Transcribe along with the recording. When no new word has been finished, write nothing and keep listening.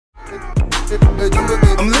I'm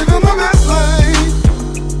living my best life.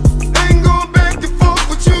 Ain't going back and forth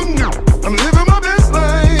with you now. I'm living my best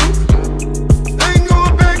life. Ain't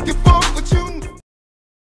going back and forth with you.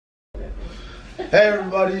 Hey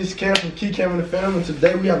everybody, it's Cam from Cam and the Family, and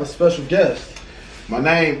today we have a special guest. My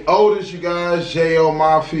name Otis, you guys, J.O.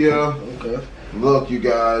 Mafia. Okay. Look, you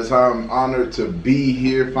guys, I'm honored to be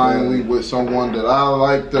here finally with someone that I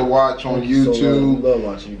like to watch on YouTube. Love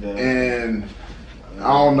watching you guys. And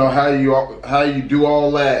I don't know how you do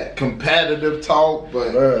all that competitive talk,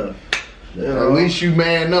 but at least you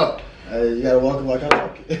man up. Hey, you gotta walk it like I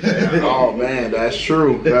talk it. Oh man, that's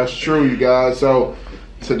true. That's true, you guys. So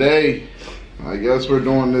today, I guess we're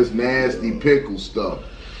doing this nasty pickle stuff.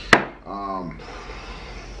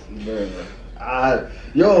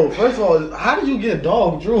 Yo, first of all, how do you get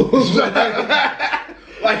dog drools?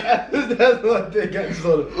 Like that's what they got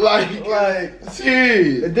sort of like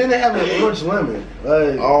see. And then they have an orange lemon.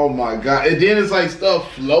 Like, oh my god! And then it's like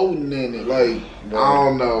stuff floating in it. Like I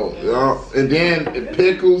don't know. And then it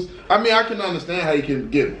pickles. I mean, I can understand how you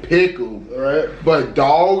can get pickled, right? But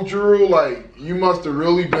dog drool, like you must have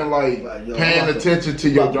really been like yo, paying attention to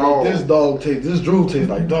your dog. This drool tastes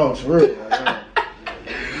like dogs for real.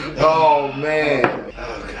 Oh man.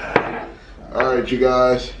 Oh god. All right, you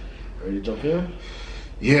guys. Ready to jump in?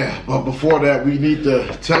 Yeah, but before that, we need to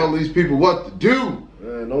tell these people what to do.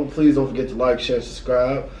 Please don't forget to like, share, and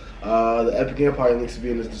subscribe. The Epic Empire links will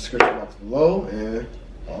be in the description box below, and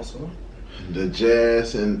also the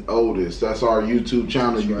JazzNOtis. That's our YouTube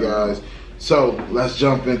channel, you guys. So let's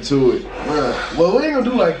jump into it. Well, we ain't gonna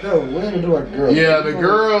do like them. We ain't gonna do like girls. Yeah, the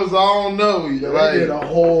girls, I don't know. They did a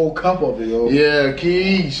whole cup of it, yo. Yeah,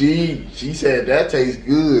 Key, she said that tastes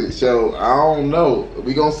good. So I don't know.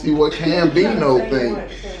 We gonna see what Cambino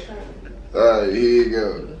thinks. Here you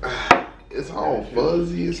go. It's all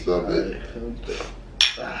fuzzy and stuff.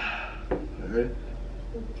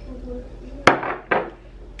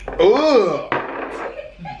 Ugh.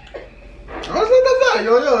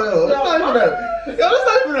 Yo. It's not even that. Yo, it's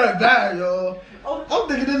not even that bad, yo. I'm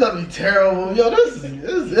thinking this gonna be terrible. Yo, this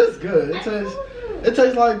is good. It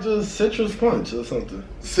tastes like just citrus punch or something.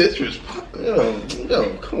 Citrus punch?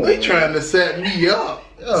 Yo, come on. They trying to set me up.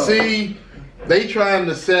 Yo. See, they trying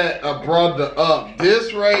to set a brother up.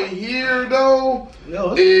 This right here though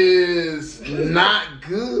is not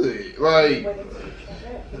good. Like,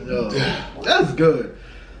 yo, that's good.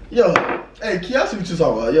 Yo, hey, Key, I see what you're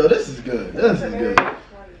talking about. Yo, this is good. This is good.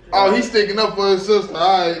 Oh, he's sticking up for his sister.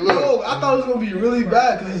 All right, look. Yo, I thought it was gonna be really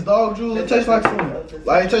bad because it's dog drool. It tastes like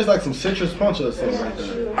some citrus punch or something like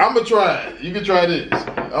that. I'ma try it. You can try this.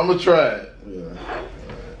 I'ma try it. Yeah.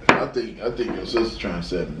 I think your sister's trying to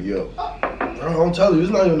set me up. Bro, I'm telling you,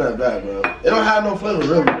 it's not even that bad, bro. It don't have no flavor,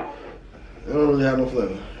 really. It don't really have no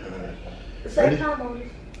flavor. Ready? Kam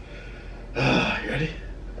Otis. You ready?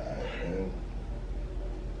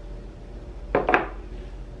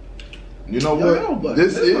 You know what?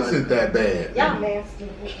 This isn't that bad. Y'all nasty.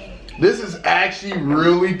 This is actually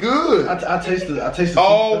really good. I tasted.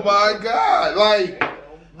 Oh my god!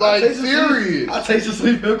 Like serious. I taste the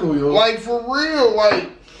sweet pickle, yo. Like for real, like.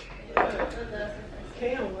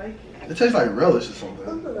 It tastes like relish or something.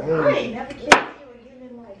 I ain't never killed you again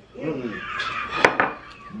in life.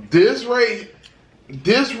 This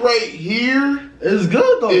right here is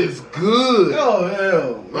good though. It's good.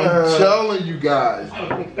 Yo, I'm telling you guys,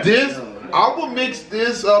 this. I would mix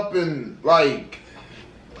this up in like,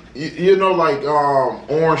 you know, like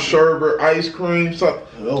orange sherbet ice cream,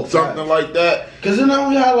 something like that. Cause it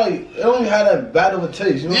only had that bad of a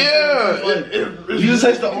taste. You know you just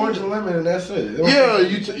taste the orange and lemon and that's it.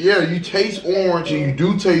 You taste orange and you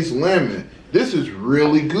do taste lemon. This is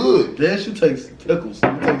really good. This should taste pickles.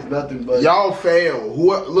 It tastes nothing but. Y'all fail.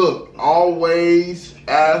 Look, always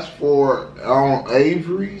ask for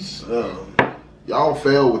Avery's. Y'all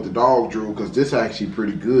fail with the dog drool because this actually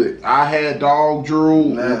pretty good. I had dog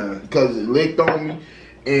drool because it licked on me,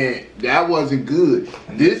 and that wasn't good.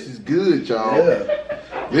 This is good, y'all. Yeah.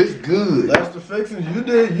 This good. That's the fixings you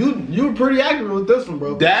did. You were pretty accurate with this one,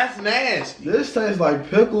 bro. That's nasty. This tastes like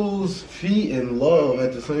pickles, feet, and love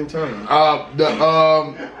at the same time.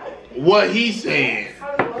 What he saying?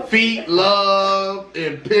 Feet, love,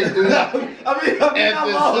 and pickles. Look,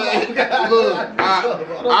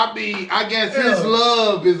 I guess his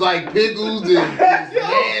love is like pickles and nasty.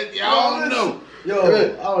 I don't know. Yo, I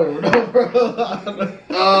don't even know,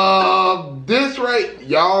 bro. This right,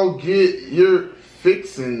 y'all get your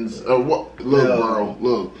fixings of what? Look, bro,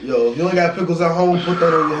 look. Yo, if you ain't got pickles at home, put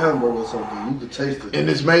that on your hamburger or something. You can taste it. And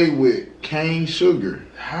it's made with cane sugar.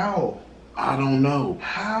 How? I don't know.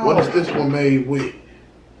 How? What is this one made with?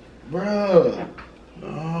 Bruh.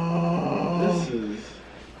 This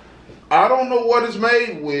I don't know what it's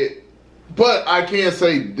made with, but I can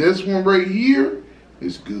say this one right here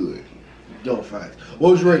is good. Yo, facts.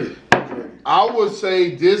 What was you rated? I would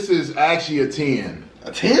say this is actually a 10.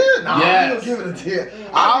 A 10? Nah, Yes. I'm gonna give it a 10.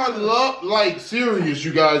 I love, like, serious,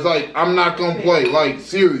 you guys. Like, I'm not gonna play. Like,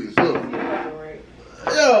 serious. Look.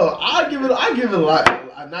 Yo, I give it like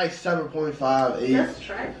a nice 7.5, 8 That's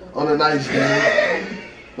trash. on a nice day.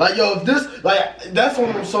 Like, yo, if this, like, that's one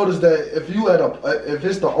of them sodas that if you if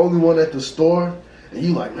it's the only one at the store, and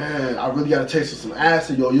you like, man, I really gotta taste some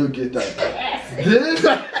acid, yo, you'll get that. This,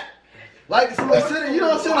 like some acidic, you know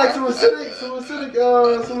what I'm saying? Like some acidic,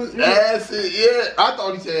 Acid, yeah. I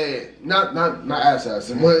thought he said. not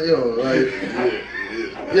acid, but yo, like,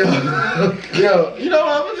 yo, you know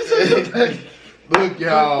what? I'm just saying something. Look,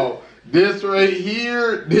 y'all. This right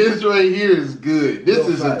here is good. This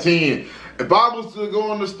is a 10. If I was to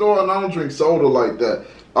go in the store and I don't drink soda like that,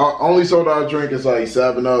 only soda I drink is like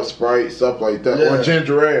 7-Up, Sprite, stuff like that, or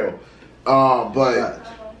ginger ale. But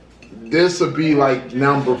this would be like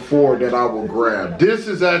number 4 that I will grab. This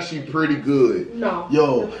is actually pretty good. No.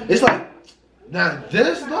 Yo, it's like, now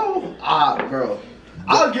this though, bro,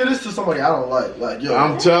 I'll give this to somebody I don't like. Like, yo,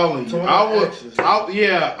 I'm telling you, I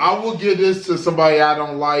would give this to somebody I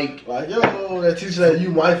don't like. Like, yo, that teacher that you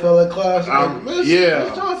might fail in class. Like, Miss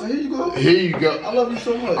Johnson, here you go. Here you go. I love you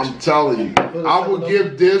so much. I'm telling you, I would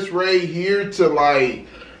give this right here to like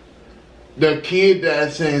the kid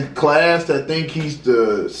that's in class that think he's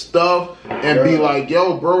the stuff and be like,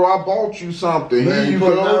 yo, bro, I bought you something. Man, here you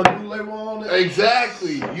put go. a new label on it.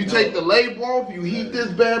 Exactly. You take the label off, you heat this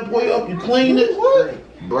bad boy up, you clean it. What?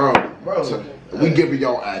 Bro. Bro. We giving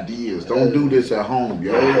y'all ideas. Don't do this at home,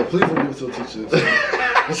 yo. Yo, please don't give it to a teacher.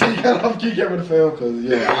 So you gotta keep getting the film, cause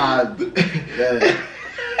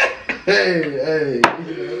hey.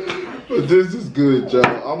 But this is good,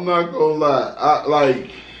 y'all. I'm not gonna lie.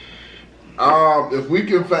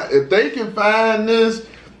 If they can find this,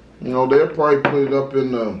 you know, they'll probably put it up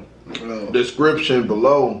in the description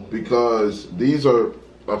below because these are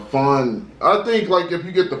a fun. I think like if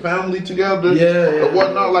you get the family together, and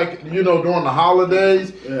whatnot, like you know during the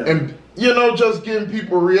holidays, and you know just getting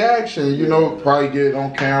people reaction, you know, probably get it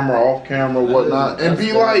on camera, off camera, whatnot, and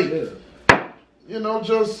be like, you know,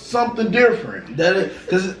 just something different. That is,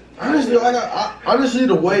 cause honestly, honestly,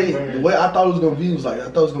 the way I thought it was gonna be was like I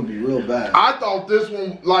thought it was gonna be real bad. I thought this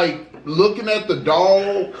one, like looking at the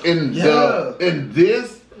dog and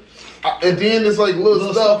this. And then it's like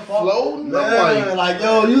little stuff floating. Man, like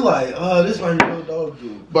yo, you like, this might be real dog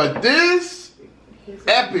food. But this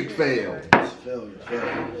epic fail. Failure.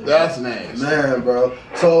 That's nasty. Man, bro.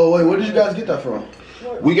 So wait, where did you guys get that from?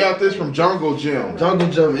 We got this from Jungle Gym. Jungle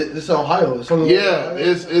Gym. It's Ohio.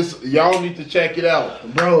 It's it's y'all need to check it out,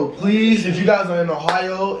 bro. Please, if you guys are in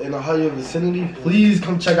Ohio vicinity, please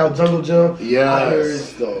come check out Jungle Gym.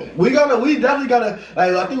 Yes. We definitely gotta.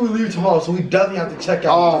 Like, I think we leave tomorrow, so we definitely have to check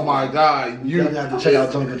out. Oh my God, you definitely have to check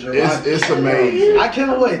out Jungle Gym. It's amazing. I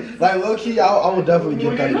can't wait. Like low key, I will definitely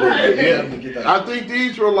get that. I think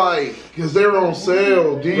these were like, cause they were on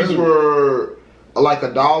sale. These were like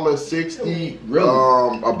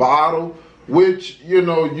 $1.60 a bottle, which you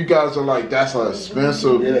know you guys are like that's an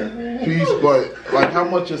expensive piece, but like how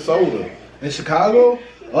much is soda in Chicago?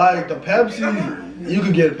 Like the Pepsi, you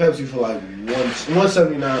could get a Pepsi for like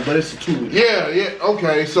 $1.79, but it's a 2-liter. Yeah,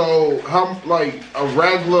 okay. So how like a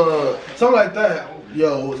regular something like that?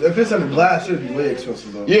 Yo, if it's in a glass, it'd be way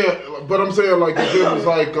expensive though. Yeah, but I'm saying like if it was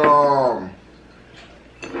like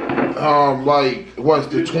what's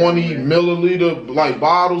the 20 milliliter like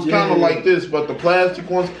bottles, kind of like this, but the plastic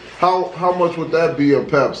ones. How much would that be a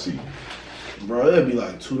Pepsi? Bro, it'd be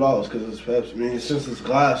like $2 because it's Pepsi. I mean, since it's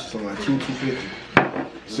glass, it's like $2.50.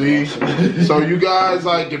 See, so you guys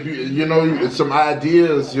like if you know some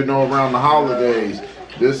ideas, you know, around the holidays.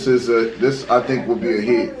 This I think will be a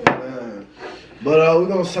hit. But we're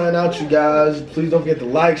gonna sign out, you guys. Please don't forget to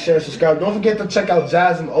like, share, subscribe. Don't forget to check out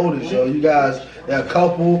JazzNOtis, yo. You guys, they're a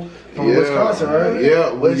couple from Wisconsin, right?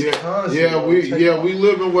 Yeah, Wisconsin. We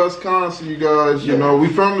live in Wisconsin, you guys. You know, we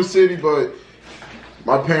from the city, but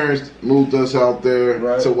my parents moved us out there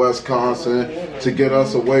to Wisconsin to get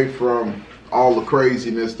us away from all the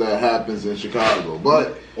craziness that happens in Chicago.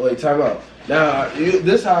 But wait, time out. Now,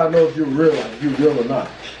 this is how I know if you're real or not.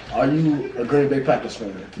 Are you a Green Bay Packers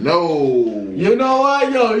fan? No. You know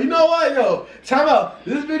what, yo? Time out.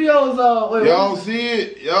 This video is wait. Y'all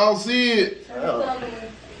see it.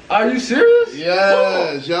 Are you serious?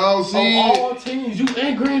 Yes, y'all see it. All teams, you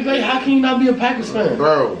in Green Bay. How can you not be a Packers fan,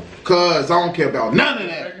 bro? Cause I don't care about none of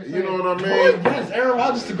that. You know what I Boy, mean? yes, Aaron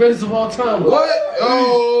Rodgers the greatest of all time. What?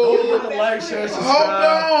 Don't forget Oh, to like, share, hold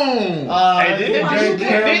subscribe. on. Hey, didn't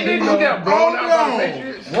they get blown out by the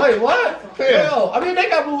Patriots? Wait, what? Yeah. Yo, I mean, they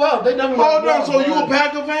got moved out. They never Hold moved on. out, So you man. a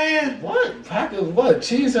Packer fan? What? Packers, what?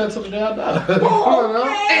 Cheese had something down now.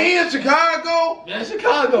 And he in Chicago? Yeah,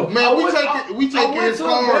 Chicago. Man, we take his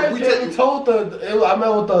card. We told I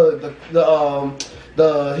met with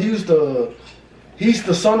he's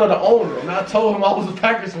the son of the owner, and I told him I was a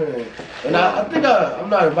Packers fan, and I think I'm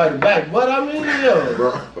not invited back, but I mean,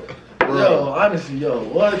 Bro. yo, honestly, yo,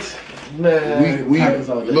 what, man? We Packers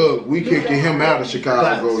out there. look, we kicking him out of Chicago,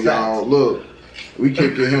 Facts, y'all. facts. Look, we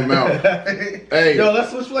kicking him out. Hey, Yo,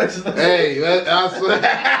 let's switch places. hey,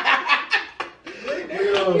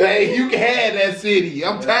 hey, you can have that city.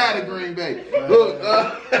 I'm tired of Green Bay. Look,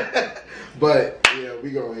 but yeah,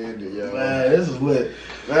 we gonna end it, y'all. Man, this is lit.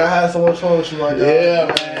 Man, I had so much fun with you, my guy. Yeah,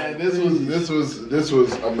 man, this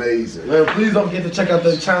was amazing. Man, please don't forget to check out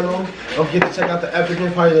the channel. Don't forget to check out the Epic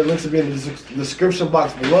Empire. The links will be in the description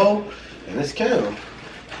box below. And it's Kam.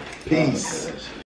 Peace.